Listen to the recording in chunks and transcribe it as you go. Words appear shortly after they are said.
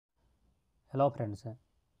Hello friends,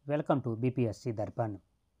 welcome to BPSC दर्पण।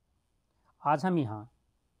 आज हम यहाँ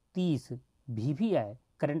 30 VVI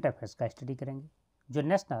करंट अफेयर्स का स्टडी करेंगे, जो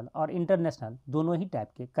नेशनल और इंटरनेशनल दोनों ही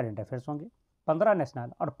टाइप के करंट अफेयर्स होंगे। 15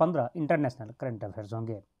 नेशनल और 15 इंटरनेशनल करंट अफेयर्स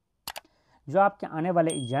होंगे, जो आपके आने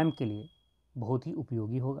वाले एग्जाम के लिए बहुत ही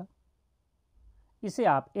उपयोगी होगा। इसे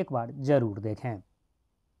आप एक बार ज़रूर देखें।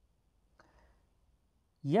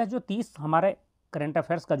 यह जो 30 हमारे करंट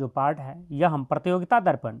अफेयर्स का जो पार्ट है, यह हम प्रतियोगिता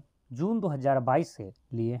दर्पण जून 2022 से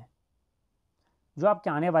लिए हैं, जो आपके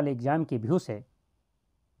आने वाले एग्जाम के व्यू से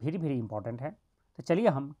वेरी इंपॉर्टेंट है। तो चलिए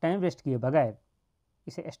हम टाइम वेस्ट किए बगैर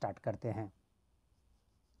इसे स्टार्ट करते हैं।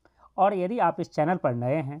 और यदि आप इस चैनल पर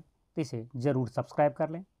नए हैं तो इसे ज़रूर सब्सक्राइब कर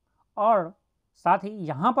लें, और साथ ही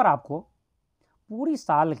यहाँ पर आपको पूरी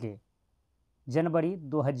साल के जनवरी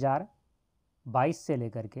 2022 से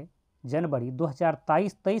लेकर के जनवरी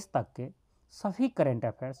 2023 तक के सभी current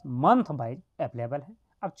affairs month wise available हैं।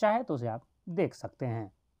 अब चाहे तो उसे आप देख सकते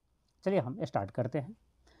हैं। चलिए हम स्टार्ट करते हैं।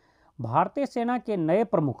 भारतीय सेना के नए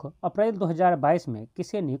प्रमुख अप्रैल 2022 में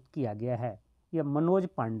किसे नियुक्त किया गया है? यह मनोज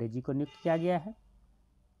पांडे जी को नियुक्त किया गया है।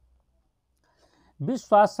 विश्व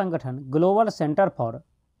स्वास्थ्य संगठन global centre for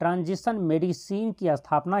transition medicine की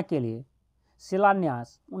स्थापना के लिए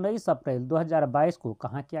शिलान्यास 19 अप्रैल 2022 को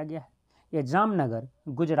कहाँ किया गया है? यह जामनगर,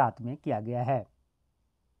 गुजरात में किया गया है।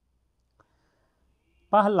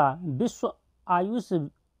 पहला विश्व आयुष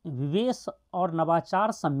विवेश और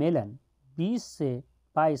नवाचार सम्मेलन 20 से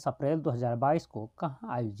 22 अप्रैल 2022 को कहाँ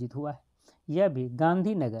आयोजित हुआ है? यह भी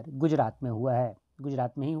गांधीनगर, गुजरात में हुआ है।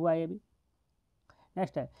 गुजरात में ही हुआ है ये भी।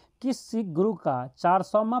 नेक्स्ट है, किस सिख गुरु का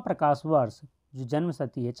 400वां प्रकाश वर्ष, जो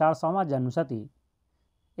जन्मशती है, 400वां जन्मशती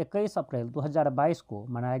 21 अप्रैल 2022 को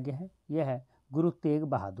मनाया गया है? यह है गुरु तेग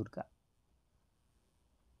बहादुर का।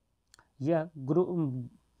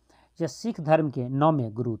 यह सिख धर्म के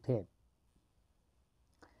 9वें गुरु थे।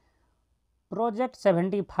 प्रोजेक्ट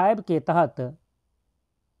 75 के तहत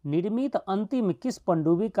निर्मित अंतिम किस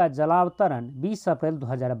पनडुब्बी का जलावतरण 20 अप्रैल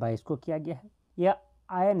 2022 को किया गया है? यह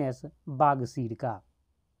INS बागसीर का।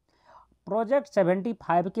 प्रोजेक्ट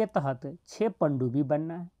 75 के तहत 6 पनडुब्बी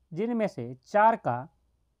बनना है, जिनमें से 4 का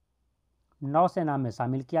नौसेना में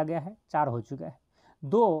शामिल किया गया है, 4 हो चुका है।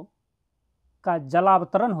 2 का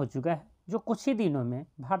जलावतरण हो चुका है, जो कुछ ही दिनों में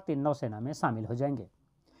भारतीय नौसेना में शामिल हो जाएंगे।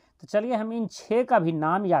 तो चलिए हम इन 6 का भी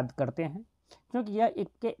नाम याद करते हैं, क्योंकि यह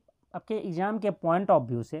आपके एग्जाम के पॉइंट ऑफ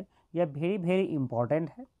व्यू से यह वेरी इंपॉर्टेंट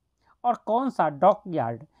है। और कौन सा डॉक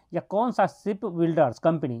यार्ड या कौन सा शिप बिल्डर्स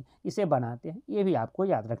कंपनी इसे बनाते हैं, ये भी आपको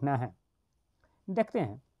याद रखना है। देखते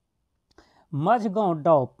हैं।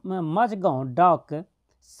 Majhgaon dock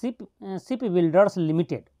ship builders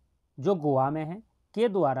limited, जो गोवा में है, के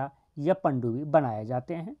द्वारा यह पनडुब्बी बनाए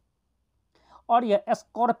जाते हैं, और यह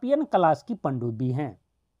स्कॉर्पियन क्लास की पनडुब्बी हैं।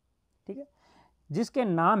 ठीक है, जिसके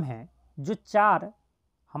नाम हैं, जो 4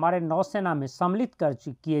 हमारे नौसेना में सम्मिलित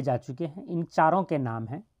किए जा चुके हैं। इन 4 के नाम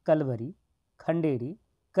हैं कलवरी, खंडेरी,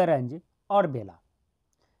 करंज और बेला।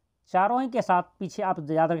 4 ही के साथ पीछे आप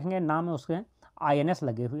याद रखेंगे नाम है उसके INS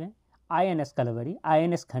लगे हुए हैं। INS Kalvari,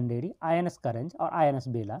 INS Khanderi, INS करंज और INS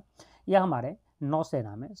बेला, यह हमारे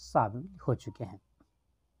नौसेना में शामिल हो चुके हैं।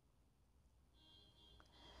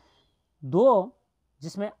 2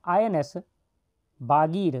 जिसमें INS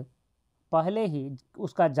बागीर पहले ही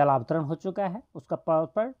उसका जलावतरण हो चुका है। उसका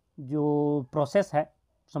प्रॉपर जो प्रोसेस है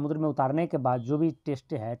समुद्र में उतारने के बाद, जो भी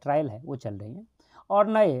टेस्ट है, ट्रायल है, वो चल रही है। और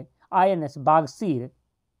नए INS बागसीर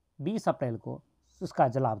 20 अप्रैल को उसका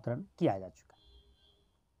जलावतरण किया जा चुका है।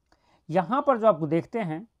 यहाँ पर जो आप देखते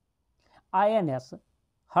हैं INS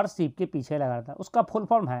हर शिप के पीछे लगा रहता है, उसका फुल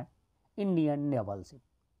फॉर्म है इंडियन नेवल शिप।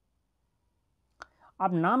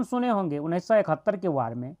 आप नाम सुने होंगे 1971 के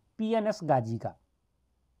वार में PNS गाजी का,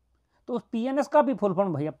 तो उस PNS का भी फुल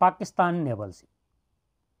फॉर्म भैया पाकिस्तान नेवल शिप।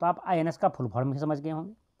 तो आप INS का फुल फॉर्म भी समझ गए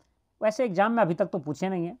होंगे। वैसे एग्जाम में अभी तक तो पूछे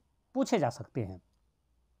नहीं है, पूछे जा सकते हैं।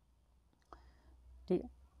 ठीक है,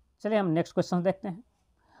 चलिए हम नेक्स्ट क्वेश्चन देखते हैं।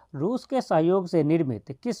 रूस के सहयोग से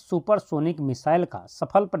निर्मित किस सुपरसोनिक मिसाइल का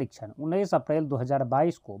सफल परीक्षण 19 अप्रैल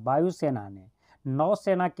 2022 को वायुसेना ने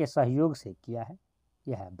नौसेना के सहयोग से किया है?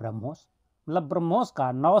 यह है ब्रह्मोस। मतलब ब्रह्मोस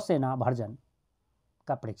का नौसेना वर्जन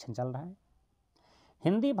का परीक्षण चल रहा है।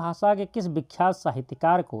 हिंदी भाषा के किस विख्यात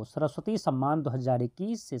साहित्यकार को सरस्वती सम्मान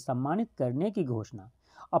 2021 से सम्मानित करने की घोषणा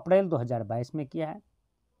अप्रैल 2022 में किया है?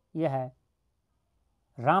 यह है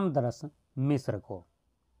रामदरस मिश्र को।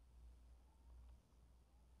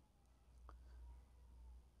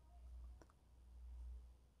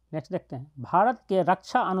 नेक्स्ट देखते हैं। भारत के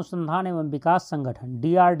रक्षा अनुसंधान एवं विकास संगठन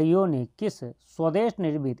DRDO ने किस स्वदेश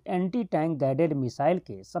निर्मित एंटी टैंक गाइडेड मिसाइल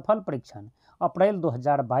के सफल परीक्षण अप्रैल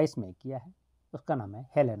 2022 में किया है? उसका नाम है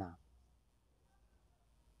हेलेना।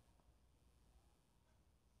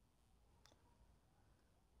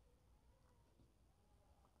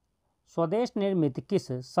 स्वदेश निर्मित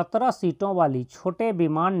किस 17 सीटों वाली छोटे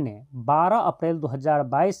विमान ने 12 अप्रैल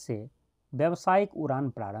 2022 से व्यावसायिक उड़ान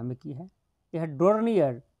प्रारंभ की है? यह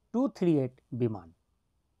डोर्नियर 238 विमान।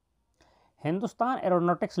 हिंदुस्तान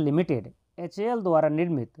एरोनॉटिक्स लिमिटेड HAL द्वारा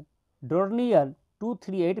निर्मित डोर्नियर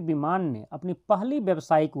 238 विमान ने अपनी पहली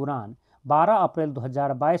व्यावसायिक उड़ान 12 अप्रैल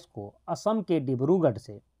 2022 को असम के डिब्रूगढ़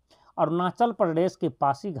से अरुणाचल प्रदेश के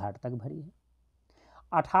पासीघाट तक भरी है।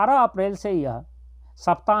 18 अप्रैल से यह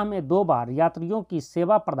सप्ताह में 2 बार यात्रियों की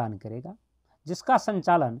सेवा प्रदान करेगा, जिसका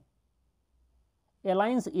संचालन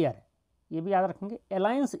एलायंस एयर, ये भी याद रखेंगे,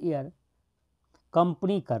 एलायंस एयर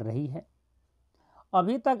कंपनी कर रही है।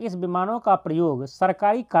 अभी तक इस विमानों का प्रयोग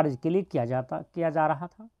सरकारी कार्य के लिए किया जा रहा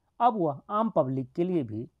था। अब वह आम पब्लिक के लिए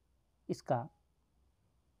भी इसका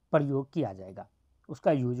प्रयोग किया जाएगा,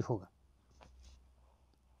 उसका यूज होगा।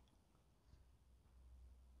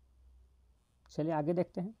 चलिए आगे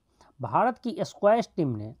देखते हैं। भारत की स्क्वैश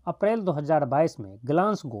टीम ने अप्रैल 2022 में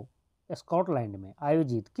ग्लासगो, स्कॉटलैंड में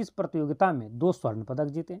आयोजित किस प्रतियोगिता में 2 स्वर्ण पदक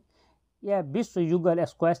जीते? यह विश्व युगल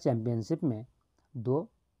स्क्वैश चैंपियनशिप में 2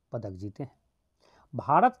 पदक जीते हैं।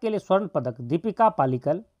 भारत के लिए स्वर्ण पदक दीपिका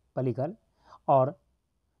पलिकल और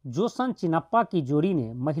जोसन चिनप्पा की जोड़ी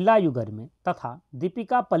ने महिला युगल में तथा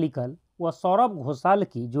दीपिका पलिकल व सौरभ घोषाल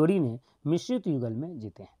की जोड़ी ने मिश्रित युगल में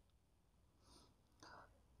जीते हैं।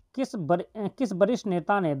 किस वरिष्ठ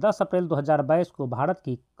नेता ने 10 अप्रैल 2022 को भारत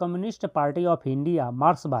की कम्युनिस्ट पार्टी ऑफ इंडिया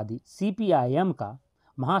मार्क्सवादी CPIM का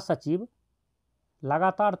महासचिव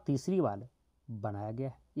लगातार तीसरी बार बनाया गया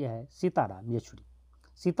है? यह है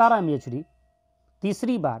सीताराम येचुरी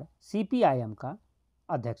तीसरी बार CPIM का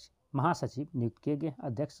अध्यक्ष महासचिव नियुक्त किए गए,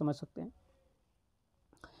 अध्यक्ष समझ सकते हैं।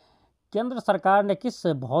 केंद्र सरकार ने किस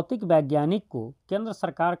भौतिक वैज्ञानिक को केंद्र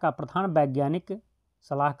सरकार का प्रधान वैज्ञानिक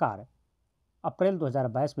सलाहकार अप्रैल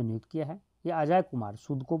 2022 में नियुक्त किया है? यह अजय कुमार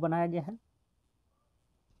सूद को बनाया गया है।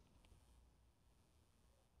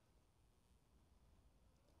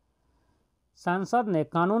 संसद ने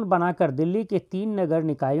कानून बनाकर दिल्ली के 3 नगर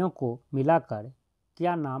निकायों को मिलाकर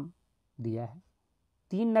क्या नाम दिया है?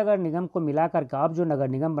 3 नगर निगम को मिलाकर का अब जो नगर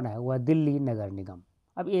निगम बना है वह दिल्ली नगर निगम।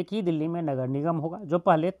 अब एक ही दिल्ली में नगर निगम होगा, जो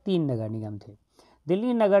पहले 3 नगर निगम थे।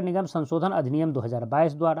 दिल्ली नगर निगम संशोधन अधिनियम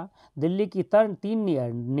 2022 द्वारा दिल्ली की 3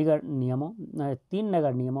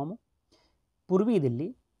 नगर निगमों में पूर्वी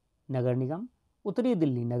दिल्ली नगर निगम, उत्तरी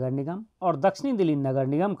दिल्ली नगर निगम और दक्षिणी दिल्ली नगर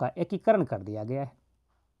निगम का एकीकरण कर दिया गया है।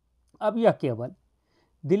 अब यह केवल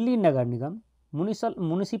दिल्ली नगर निगम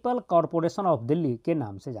म्युनिसिपल कॉरपोरेशन ऑफ दिल्ली के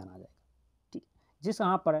नाम से जाना जाएगा, ठीक, जिस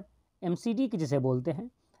यहाँ पर MCD की जिसे बोलते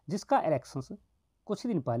हैं, जिसका इलेक्शन कुछ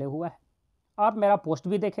दिन पहले हुआ है। और मेरा पोस्ट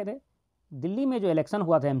भी देखे थे, दिल्ली में जो इलेक्शन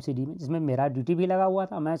हुआ था MCD में, जिसमें मेरा ड्यूटी भी लगा हुआ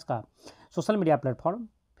था। मैं इसका सोशल मीडिया प्लेटफॉर्म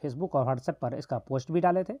फेसबुक और व्हाट्सएप पर इसका पोस्ट भी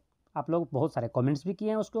डाले थे। आप लोग बहुत सारे कमेंट्स भी किए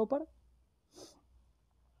हैं उसके ऊपर।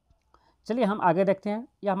 चलिए हम आगे देखते हैं।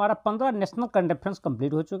 यह हमारा 15 नेशनल करंट अफेयर्स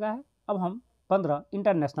कंप्लीट हो चुका है। अब हम 15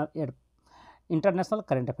 इंटरनेशनल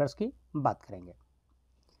करंट अफेयर्स की बात करेंगे।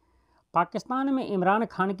 पाकिस्तान में इमरान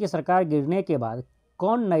खान की सरकार गिरने के बाद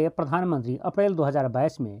कौन नए प्रधानमंत्री अप्रैल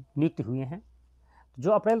 2022 में नियुक्त हुए हैं?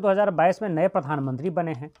 जो अप्रैल 2022 में नए प्रधानमंत्री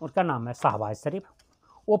बने हैं उनका नाम है शहबाज शरीफ।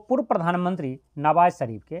 वो पूर्व प्रधानमंत्री नवाज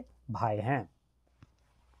शरीफ के भाई हैं।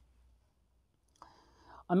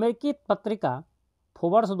 अमेरिकी पत्रिका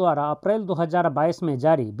फोर्ब्स द्वारा अप्रैल 2022 में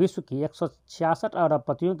जारी विश्व की 166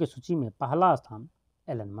 अरबपतियों की सूची में पहला स्थान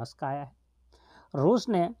एलन मस्क का आया है। रूस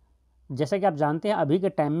ने, जैसे कि आप जानते हैं, अभी के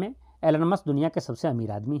टाइम में एलन मस्क दुनिया के सबसे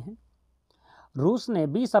अमीर आदमी हैं। रूस ने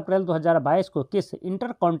 20 अप्रैल 2022 को किस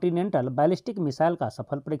इंटरकॉन्टिनेंटल बैलिस्टिक मिसाइल का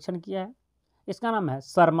सफल परीक्षण किया है? इसका नाम है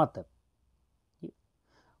सरमत।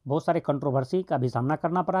 बहुत सारे कंट्रोवर्सी का भी सामना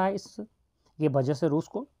करना पड़ा है ये वजह से रूस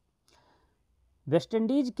को।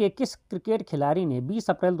 वेस्टइंडीज के किस क्रिकेट खिलाड़ी ने 20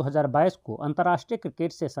 अप्रैल 2022 को अंतर्राष्ट्रीय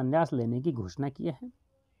क्रिकेट से संन्यास लेने की घोषणा की है?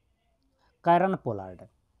 Kieron Pollard.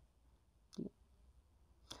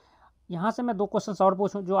 यहाँ से मैं 2 क्वेश्चन और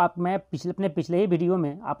पूछूं जो मैं अपने पिछले ही वीडियो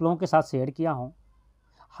में आप लोगों के साथ शेयर किया हूँ।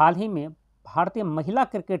 हाल ही में भारतीय महिला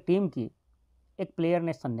क्रिकेट टीम की एक प्लेयर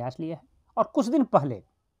ने संन्यास लिया है और कुछ दिन पहले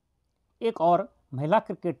एक और महिला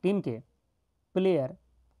क्रिकेट टीम के प्लेयर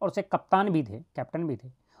और उसे कैप्टन भी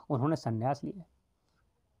थे, उन्होंने संन्यास लिया है।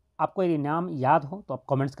 आपको यदि नाम याद हो तो आप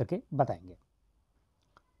कमेंट्स करके बताएंगे।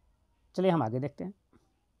 चलिए हम आगे देखते हैं।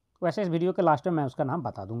 वैसे इस वीडियो के लास्ट में मैं उसका नाम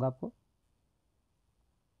बता दूंगा आपको।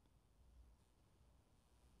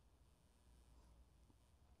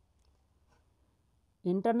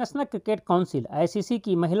 इंटरनेशनल क्रिकेट काउंसिल ICC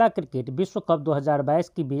की महिला क्रिकेट विश्व कप 2022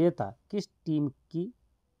 की विजेता किस टीम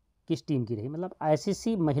की रही? मतलब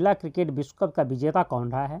ICC महिला क्रिकेट विश्व कप का विजेता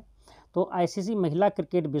कौन रहा है? तो ICC महिला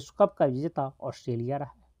क्रिकेट विश्व कप का विजेता ऑस्ट्रेलिया रहा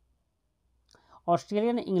है।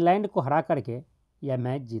 ऑस्ट्रेलिया ने इंग्लैंड को हरा करके यह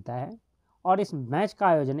मैच जीता है और इस मैच का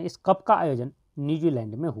आयोजन, इस कप का आयोजन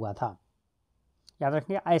न्यूजीलैंड में हुआ था। याद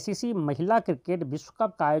रखिए, आईसीसी महिला क्रिकेट विश्व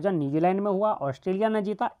कप का आयोजन न्यूजीलैंड में हुआ, ऑस्ट्रेलिया ने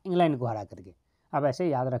जीता इंग्लैंड को हरा करके। अब ऐसे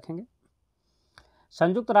याद रखेंगे।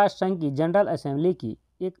 संयुक्त राष्ट्र संघ की जनरल असेंबली की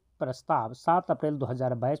एक प्रस्ताव 7 अप्रैल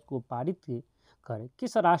 2022 को पारित कर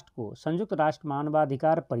किस राष्ट्र को संयुक्त राष्ट्र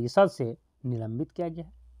मानवाधिकार परिषद से निलंबित किया गया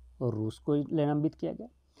है? और रूस को निलंबित किया गया।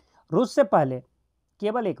 रूस से पहले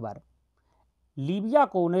केवल एक बार लीबिया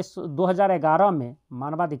को 2011 में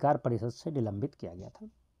मानवाधिकार परिषद से निलंबित किया गया था।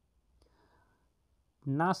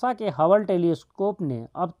 नासा के हबल टेलीस्कोप ने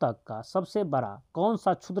अब तक का सबसे बड़ा कौन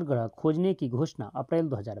सा क्षुद्र ग्रह खोजने की घोषणा अप्रैल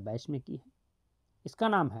 2022 में की है? इसका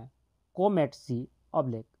नाम है कोमेट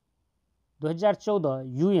C/2014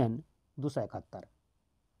 UN 271।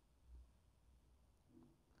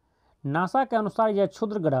 नासा के अनुसार यह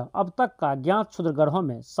क्षुद्र ग्रह अब तक का ज्ञात क्षुद्र ग्रहों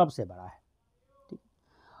में सबसे बड़ा है।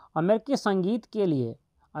 अमेरिकी संगीत के लिए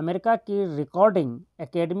अमेरिका की रिकॉर्डिंग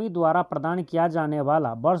एकेडमी द्वारा प्रदान किया जाने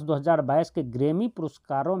वाला वर्ष 2022 के ग्रैमी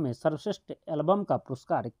पुरस्कारों में सर्वश्रेष्ठ एल्बम का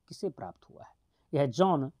पुरस्कार किसे प्राप्त हुआ है? यह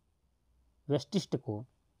जॉन वेस्टिस्ट को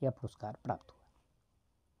यह पुरस्कार प्राप्त हुआ।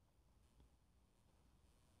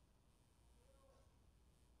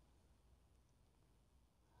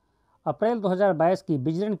 अप्रैल 2022 की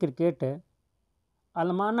विजडन क्रिकेट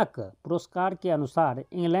अलमानक पुरस्कार के अनुसार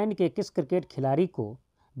इंग्लैंड के किस क्रिकेट खिलाड़ी को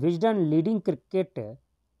Wisden leading cricket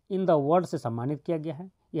in the world से सम्मानित किया गया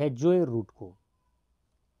है? यह जोए रूट को।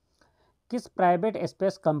 किस प्राइवेट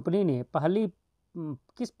स्पेस कंपनी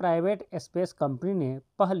ने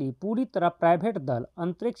पहली पूरी तरह प्राइवेट दल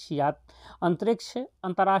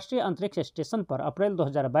अंतर्राष्ट्रीय अंतरिक्ष स्टेशन पर अप्रैल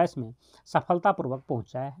 2022 में सफलतापूर्वक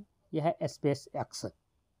पहुंचाया है? यह है स्पेस एक्स।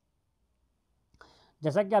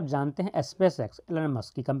 जैसा कि आप जानते हैं, स्पेस एक्स एलन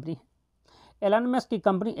मस्क की कंपनी है। एलन मस्क की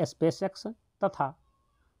कंपनी स्पेस एक्स तथा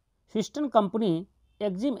ह्यूस्टन कंपनी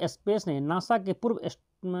एक्जिम स्पेस ने नासा के पूर्व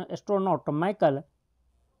एस्ट्रोनॉट माइकल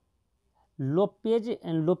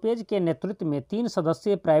लोपेज के नेतृत्व में 3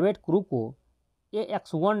 सदस्यीय प्राइवेट क्रू को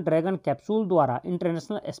AX-1 ड्रैगन कैप्सूल द्वारा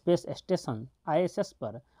इंटरनेशनल स्पेस स्टेशन ISS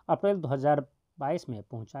पर अप्रैल 2022 में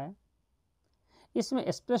पहुंचाया।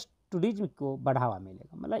 इसमें स्पेस टूरिज्म को बढ़ावा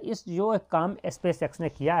मिलेगा। मतलब इस जो काम स्पेस एक्स ने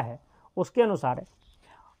किया है उसके अनुसार,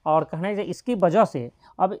 और कहने से इसकी वजह से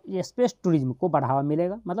अब ये स्पेस टूरिज्म को बढ़ावा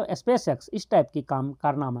मिलेगा। मतलब स्पेस एक्स इस टाइप की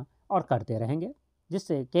कारनामा और करते रहेंगे,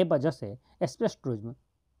 जिससे के वजह से स्पेस टूरिज्म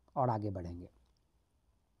और आगे बढ़ेंगे।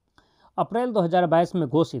 अप्रैल 2022 में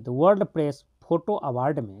घोषित वर्ल्ड प्रेस फोटो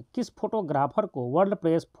अवार्ड में किस फोटोग्राफर को world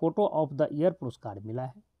press photo of the year पुरस्कार मिला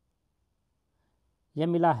है? यह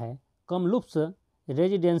मिला है कमलुप्स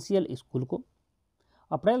रेजिडेंशियल स्कूल को।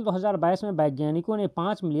 अप्रैल 2022 में वैज्ञानिकों ने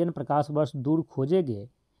 5 मिलियन प्रकाश वर्ष दूर खोजे गए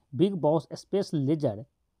big boss space laser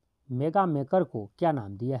mega maker को क्या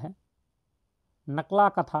नाम दिया है? नकला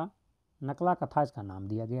कथा इसका नाम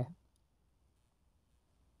दिया गया है।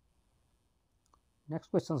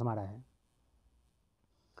 नेक्स्ट क्वेश्चन हमारा है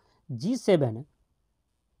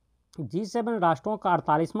G7 राष्ट्रों का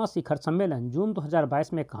 48वां शिखर सम्मेलन जून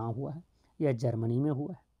 2022 में कहाँ हुआ है? यह जर्मनी में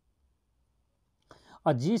हुआ है।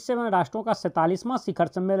 और G7 राष्ट्रों का 47वां शिखर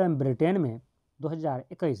सम्मेलन ब्रिटेन में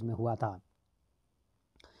 2021 में हुआ था।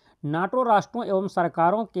 नाटो राष्ट्रों एवं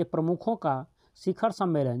सरकारों के प्रमुखों का शिखर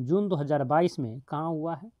सम्मेलन जून 2022 में कहाँ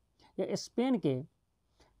हुआ है? यह स्पेन के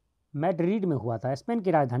मैड्रिड में हुआ था, स्पेन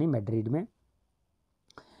की राजधानी मैड्रिड में।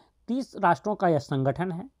 30 राष्ट्रों का यह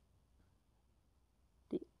संगठन है।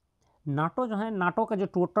 नाटो जो है, नाटो का जो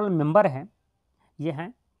टोटल मेंबर है ये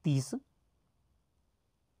हैं 30।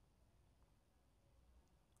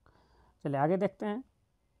 चलिए आगे देखते हैं।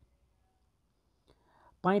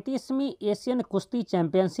 35वीं एशियन कुश्ती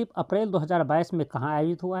चैंपियनशिप अप्रैल 2022 में कहाँ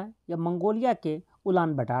आयोजित हुआ है? यह मंगोलिया के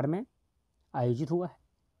उलान बटार में आयोजित हुआ है।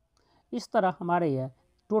 इस तरह हमारे यह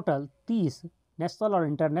टोटल 30 नेशनल और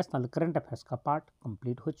इंटरनेशनल करंट अफेयर्स का पार्ट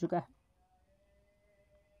कंप्लीट हो चुका है।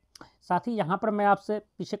 साथ ही यहाँ पर मैं आपसे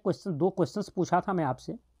पीछे दो क्वेश्चंस पूछा था मैं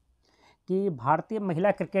आपसे कि भारतीय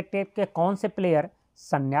महिला क्रिकेट टीम के कौन से प्लेयर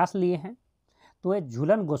संन्यास लिए हैं? तो ये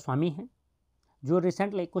झूलन गोस्वामी हैं, जो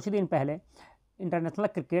रिसेंटली कुछ दिन पहले इंटरनेशनल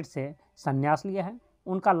क्रिकेट से संन्यास लिया है।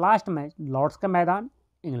 उनका लास्ट मैच लॉर्ड्स का मैदान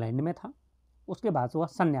इंग्लैंड में था, उसके बाद वह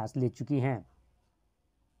संन्यास ले चुकी हैं।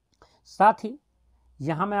 साथ ही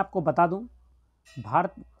यहाँ मैं आपको बता दूं,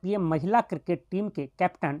 भारतीय महिला क्रिकेट टीम के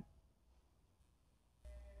कैप्टन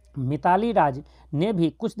मिताली राज ने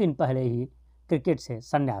भी कुछ दिन पहले ही क्रिकेट से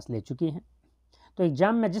संन्यास ले चुकी हैं। तो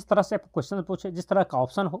एग्जाम में जिस तरह से क्वेश्चन पूछे, जिस तरह का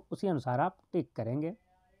ऑप्शन हो, उसी अनुसार आप टिक करेंगे।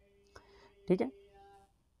 ठीक है।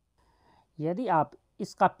 यदि आप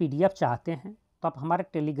इसका PDF चाहते हैं तो आप हमारे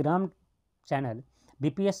टेलीग्राम चैनल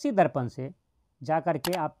BPSC दर्पण से जा कर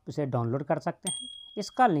के आप इसे डाउनलोड कर सकते हैं।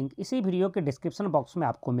 इसका लिंक इसी वीडियो के डिस्क्रिप्शन बॉक्स में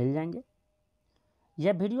आपको मिल जाएंगे।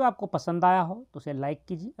 यह वीडियो आपको पसंद आया हो तो उसे लाइक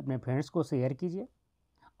कीजिए, अपने फ्रेंड्स को शेयर कीजिए,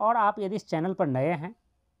 और आप यदि इस चैनल पर नए हैं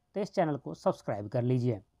तो इस चैनल को सब्सक्राइब कर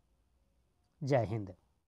लीजिए। जय हिंद।